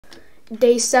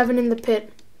day 7 in the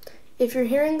pit. If you're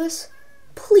hearing this,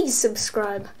 please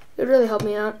subscribe. It would really help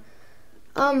me out.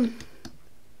 Well,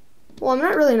 I'm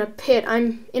not really in a pit.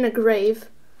 I'm in a grave.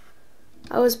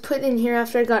 I was put in here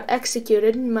after I got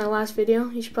executed in my last video.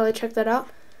 You should probably check that out.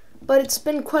 But it's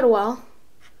been quite a while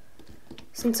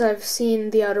since I've seen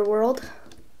the outer world.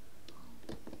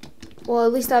 Well,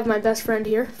 at least I have my best friend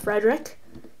here, Frederick.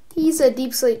 He's a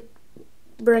deep sleep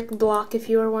brick block, if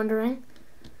you were wondering.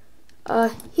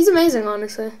 He's amazing,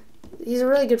 honestly. He's a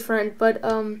really good friend, but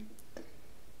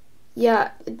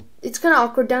yeah, it's kind of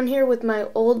awkward down here with my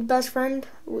old best friend.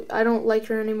 I don't like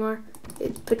her anymore.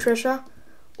 It's Patricia.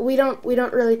 We don't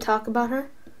really talk about her.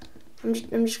 I'm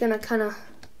just gonna kind of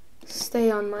stay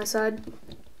on my side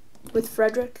with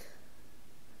Frederick.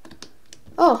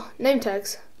 Oh, name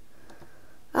tags.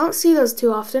 I don't see those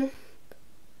too often.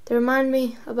 They remind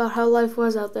me about how life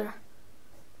was out there.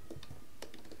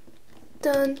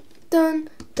 Dun dun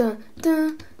dun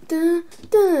dun dun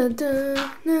dun dun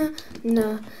na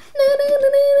na na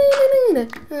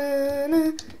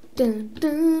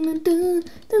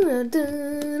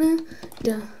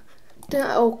na.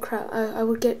 Oh crap! I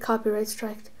would get copyright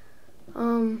striked.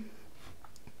 Oh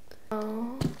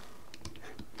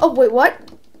wait, what?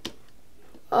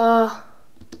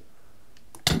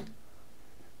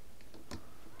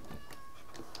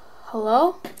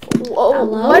 Hello? Whoa,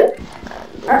 hello? What?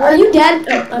 Are you dead?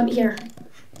 Oh, I'm here.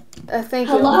 Thank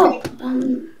hello.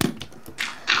 you.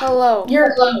 Hello.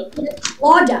 You're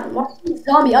log down. What's the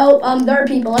zombie? Oh, there are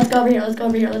people. Let's go over here. Let's go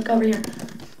over here. Let's go over here.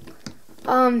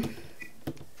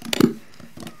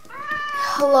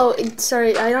 Hello.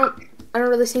 Sorry, I don't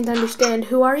really seem to understand.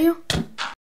 Who are you?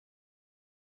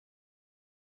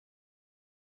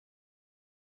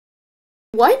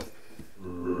 What?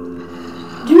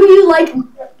 Do you like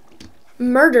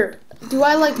murder? Do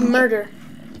I like murder?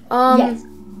 Yes.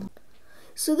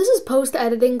 So this is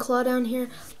post-editing Claw down here.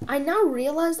 I now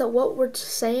realize that what we're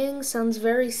saying sounds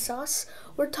very sus.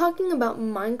 We're talking about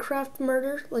Minecraft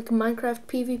murder, like Minecraft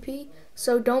PvP,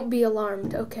 so don't be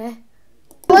alarmed, okay?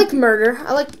 I like murder.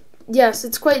 Yes,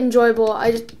 it's quite enjoyable.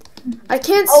 I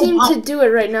can't seem to do it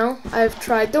right now. I've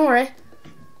tried. Don't worry.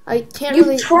 I can't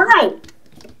really... You've tried!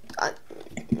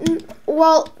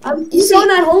 Well, you see,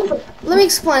 that hole. Let me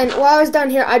explain. While I was down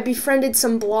here, I befriended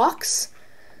some blocks,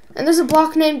 and there's a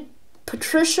block named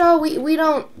Patricia. We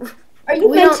don't. Are you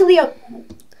mentally okay?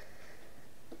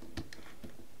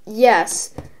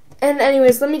 Yes. And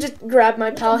anyways, let me just grab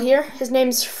my pal here. His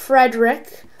name's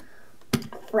Frederick.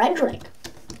 Frederick.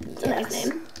 That's a nice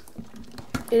name.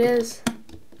 It is.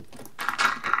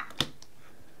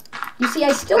 You see,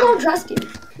 I still don't trust you.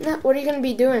 Yeah, what are you gonna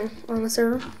be doing on the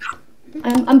server?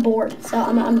 I'm bored, so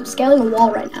I'm scaling a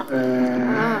wall right now.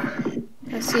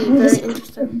 I see. Very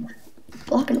interesting.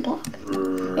 Block and a block.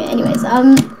 Okay, anyways,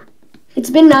 it's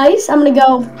been nice. I'm gonna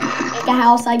go make a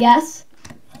house, I guess.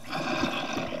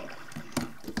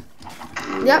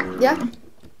 Yep.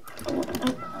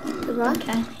 Goodbye.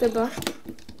 Okay. Goodbye.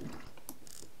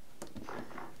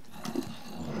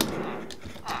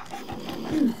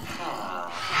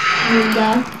 And,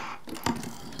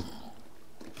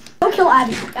 go kill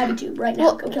Abby tube right now.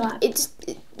 Well, go kill Abby.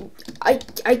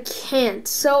 I can't.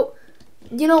 So,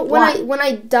 you know, when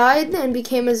I died and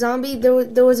became a zombie, there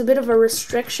was a bit of a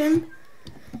restriction,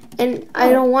 and I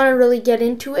don't want to really get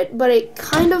into it, but it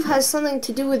kind of has something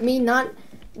to do with me not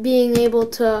being able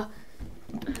to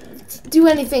do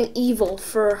anything evil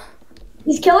for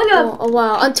He's killing a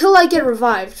while until I get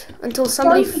revived, until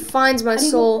somebody finds my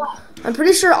soul. I'm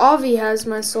pretty sure Avi has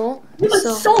my soul. You have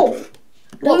a soul.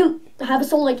 Don't you have a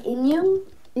soul like in you?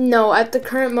 No, at the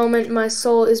current moment, my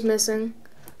soul is missing.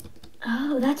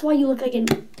 Oh, that's why you look like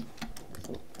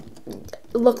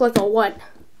Look like a what?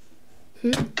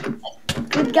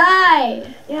 Good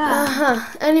guy. Yeah.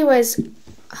 Anyways,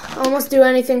 I almost do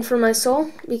anything for my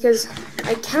soul because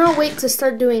I cannot wait to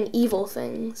start doing evil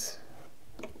things.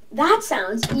 That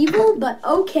sounds evil, but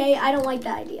okay. I don't like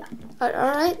that idea. All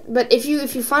right, but if you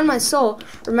find my soul,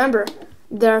 remember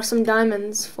there are some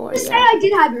diamonds for you. Say I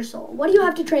did have your soul. What do you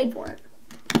have to trade for it?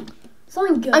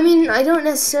 Something good. I mean, I don't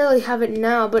necessarily have it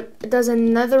now, but does a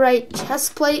netherite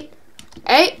chest plate?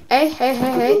 Hey.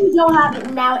 You don't have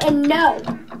it now, and no.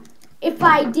 If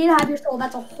I did have your soul,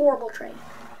 that's a horrible trade.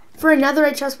 For a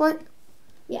netherite chest plate?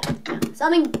 Yeah.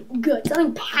 Something good,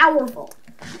 something powerful.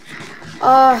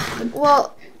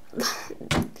 Well,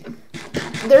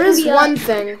 there is one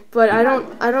thing, but I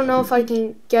don't know if I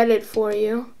can get it for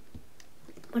you.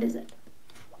 What is it?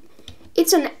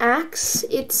 It's an axe.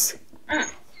 It's...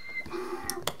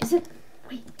 Is it...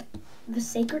 Wait. The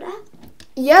sacred axe?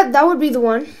 Yeah, that would be the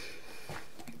one.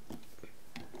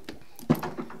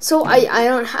 So I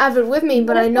don't have it with me,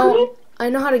 but I know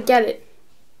how to get it.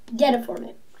 Get it for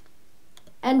me.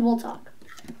 And we'll talk.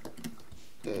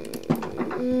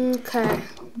 Okay.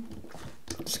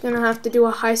 Just gonna have to do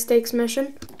a high stakes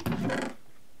mission.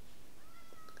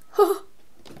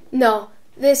 No,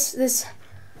 this.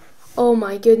 Oh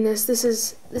my goodness,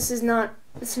 it's not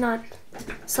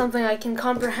something I can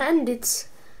comprehend. It's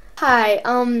hi.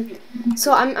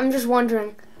 So I'm just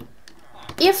wondering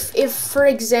if for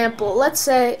example, let's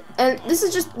say, and this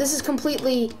is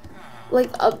completely like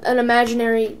an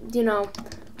imaginary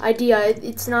idea.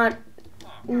 It's not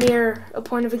near a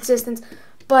point of existence,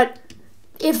 but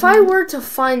if I were to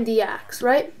find the axe,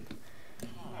 right?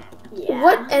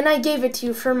 Yeah. And I gave it to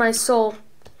you for my soul.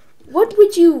 What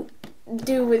would you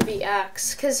do with the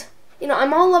axe? Because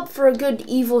I'm all up for a good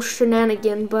evil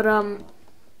shenanigan, but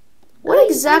what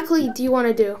exactly do you want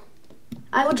to do?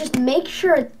 I would just make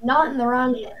sure it's not in the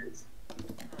wrong hands.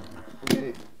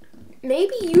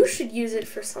 Maybe you should use it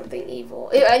for something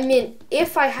evil. I mean,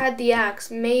 if I had the axe,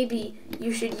 maybe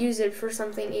you should use it for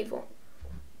something evil.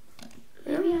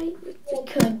 Maybe I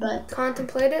could, but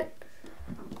contemplate it.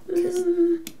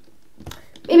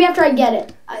 Maybe after I get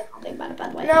it, I'll think about it. By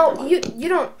the way. No, you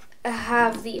don't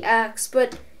have the axe,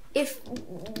 but if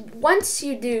once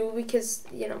you do, because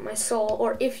my soul,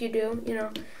 or if you do, here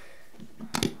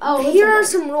are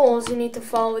some rules you need to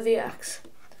follow with the axe.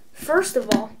 First of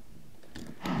all,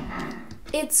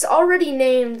 it's already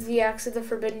named the Axe of the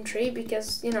Forbidden Tree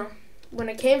because, when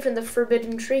it came from the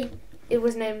Forbidden Tree, it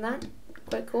was named that.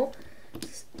 Quite cool.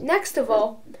 Next of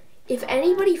all, if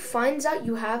anybody finds out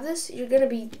you have this, you're going to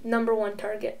be #1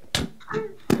 target.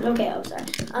 Okay, I'm sorry.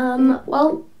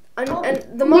 Well... And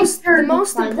the most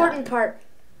important part,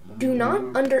 do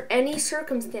not, under any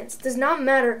circumstance, does not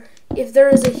matter if there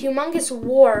is a humongous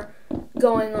war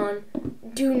going on,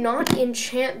 do not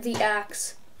enchant the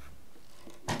axe.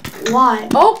 Why?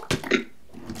 Oh!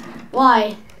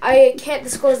 Why? I can't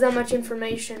disclose that much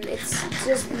information. It's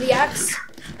just the axe.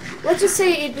 Let's just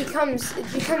say it becomes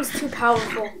too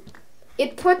powerful.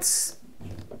 It puts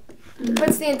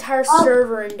the entire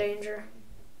server in danger.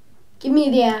 Give me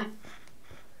the axe,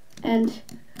 and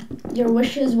your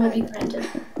wishes will be granted.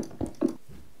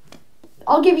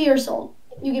 I'll give you your soul.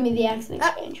 You give me the axe in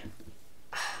exchange.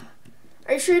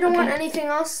 Are you sure you don't want anything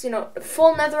else?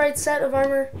 Full netherite set of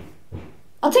armor.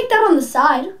 I'll take that on the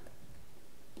side.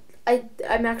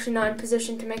 I'm actually not in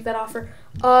position to make that offer.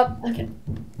 Okay.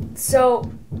 So.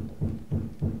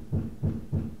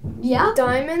 Yeah.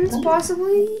 Diamonds,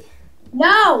 possibly.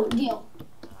 No deal.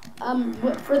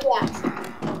 For the axe.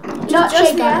 Just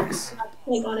shake the axe.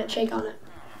 Shake on it.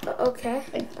 Okay.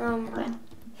 Okay. All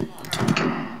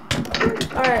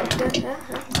right. Okay.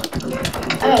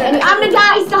 I'm gonna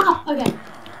die. Stop. Okay.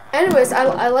 Anyways,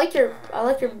 I like your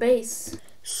base.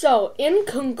 So, in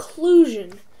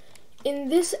conclusion, in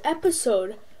this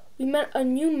episode, we met a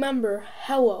new member,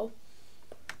 Hello.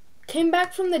 Came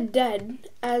back from the dead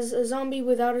as a zombie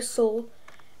without a soul,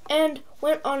 and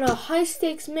went on a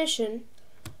high-stakes mission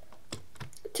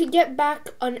to get back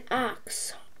an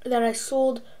axe that I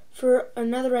sold for a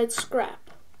netherite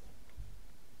scrap.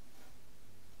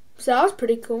 So that was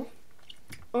pretty cool.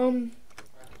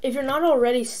 If you're not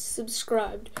already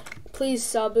subscribed, please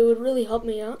sub. It would really help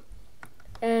me out.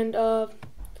 And,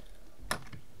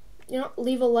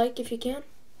 leave a like if you can.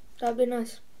 That'd be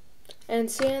nice.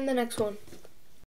 And see you in the next one.